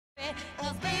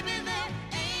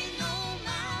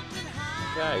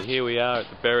Okay, here we are at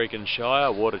the Berrigan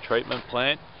Shire water treatment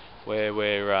plant, where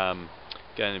we're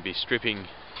going to be stripping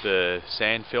the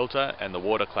sand filter and the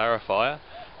water clarifier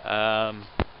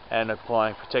and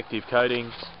applying protective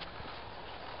coatings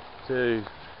to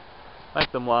make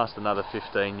them last another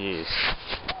 15 years.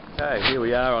 Okay, here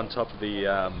we are on top of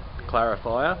the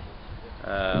clarifier,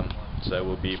 so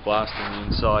we'll be blasting the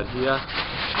inside here.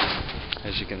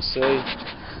 As you can see,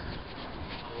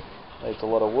 needs a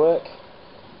lot of work.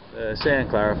 The sand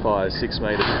clarifier is 6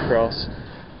 metres across.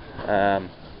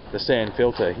 The sand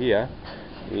filter here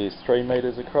is 3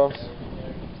 metres across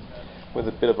with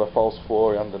a bit of a false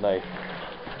floor underneath.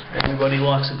 Everybody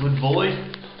likes a good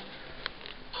void.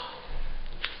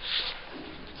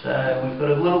 So we've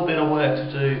got a little bit of work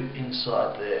to do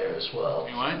inside there as well.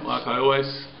 Anyway, like I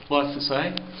always like to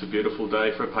say, it's a beautiful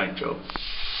day for a paint job.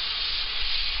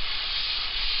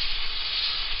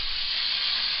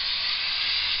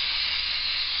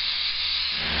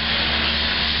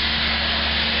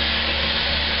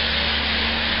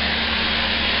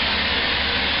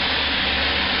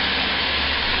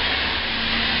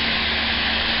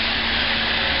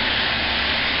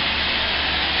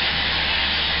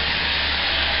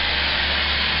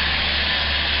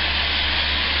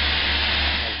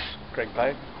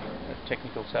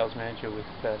 Technical sales manager with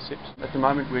CIPS. At the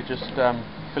moment we're just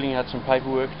filling out some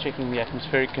paperwork, checking the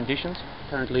atmospheric conditions.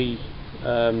 Currently,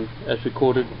 as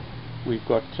recorded, we've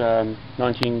got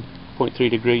 19.3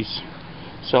 degrees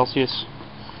Celsius,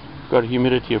 got a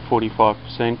humidity of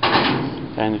 45%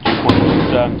 and the dew point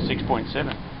is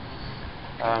 6.7,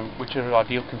 which are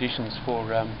ideal conditions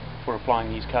for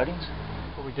applying these coatings.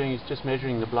 What we're doing is just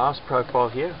measuring the blast profile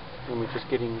here, and we're just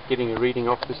getting a reading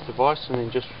off this device and then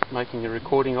just making a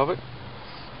recording of it.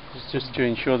 It's just to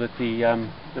ensure that the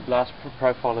blast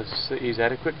profile is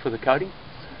adequate for the coating.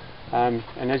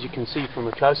 And as you can see from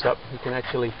a close-up, you can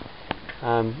actually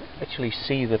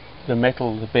see the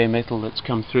metal, the bare metal that's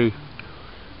come through,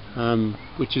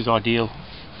 which is ideal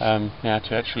now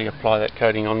to actually apply that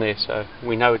coating on there. So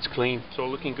we know it's clean. It's all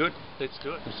looking good. Let's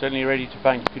do it. We're certainly ready to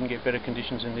paint. You couldn't get better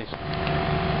conditions than this.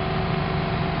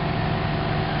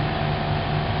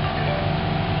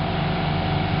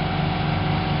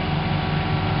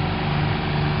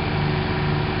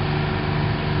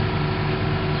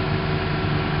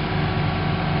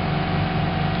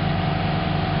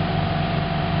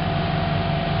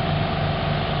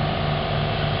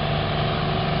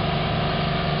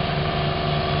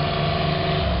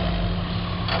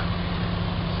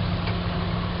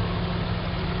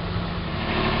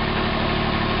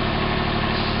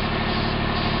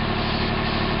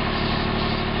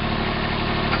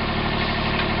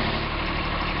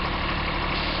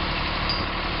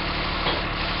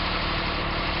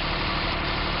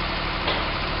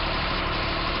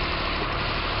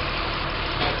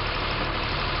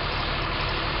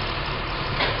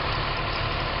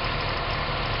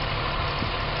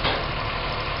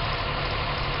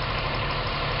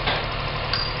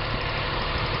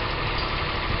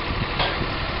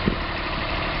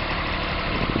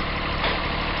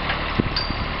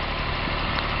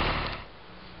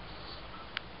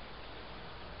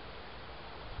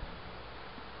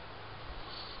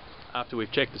 After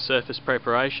we've checked the surface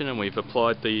preparation and we've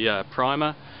applied the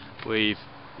primer, we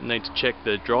need to check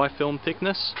the dry film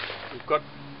thickness. We've got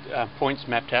points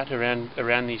mapped out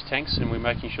around these tanks, and we're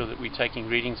making sure that we're taking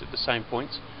readings at the same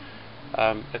points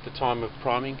at the time of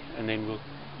priming, and then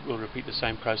we'll repeat the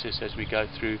same process as we go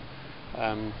through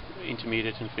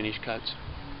intermediate and finish coats.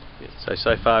 Yes.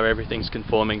 So far everything's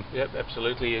conforming? Yep,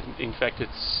 absolutely. In fact,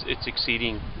 it's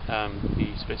exceeding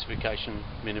the specification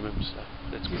minimums. So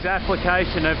that's good. This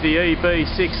application of the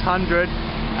EB600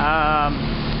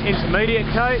 intermediate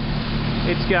coat,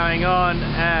 it's going on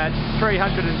at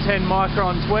 310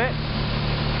 microns wet.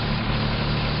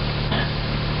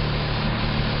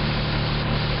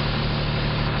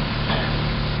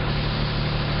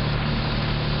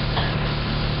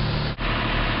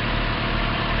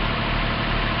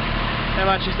 How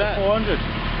much is that? 400.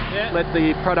 Yeah. Let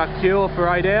the product cure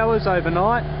for 8 hours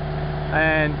overnight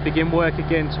and begin work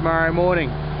again tomorrow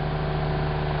morning.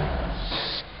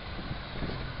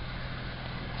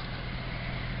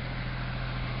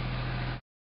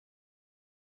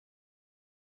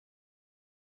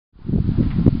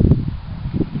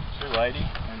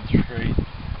 And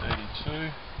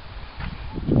 332.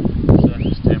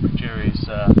 Surface temperature is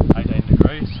 18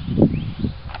 degrees.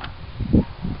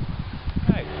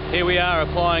 Okay, here we are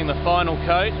applying the final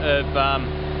coat of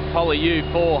Poly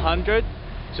U400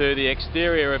 to the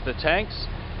exterior of the tanks.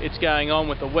 It's going on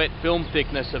with a wet film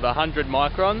thickness of 100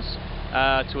 microns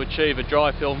to achieve a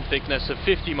dry film thickness of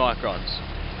 50 microns.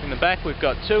 In the back we've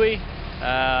got TUI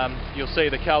You'll see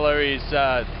the colour is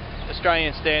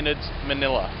Australian Standards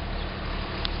Manila.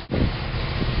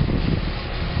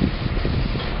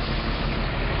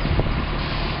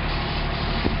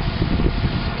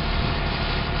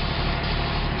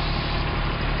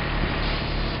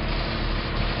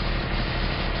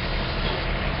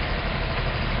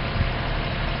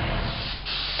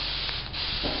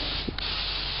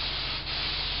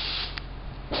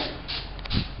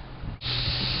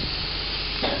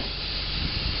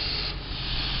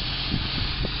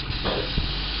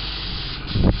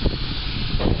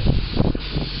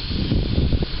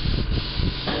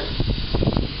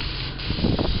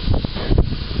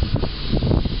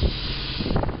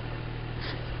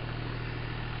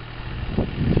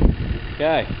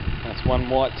 Okay, that's one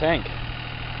white tank.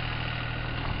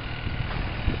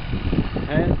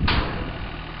 And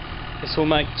this will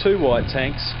make 2 white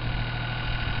tanks.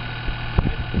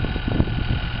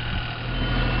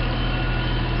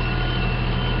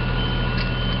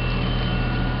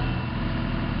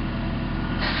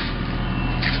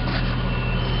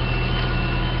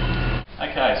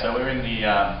 Okay, so we're in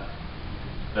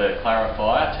the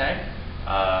clarifier tank.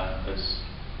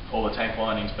 All the tank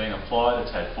lining's been applied.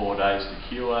 It's had 4 days to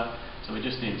cure. So we're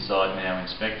just inside now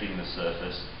inspecting the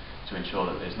surface to ensure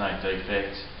that there's no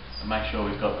defects and make sure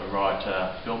we've got the right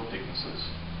film thicknesses.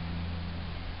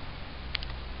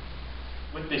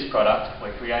 With this product,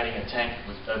 we're creating a tank,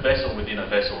 with a vessel within a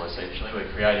vessel essentially.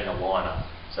 We're creating a liner.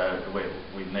 So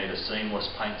we need a seamless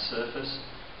paint surface.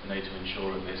 We need to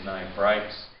ensure that there's no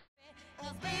breaks.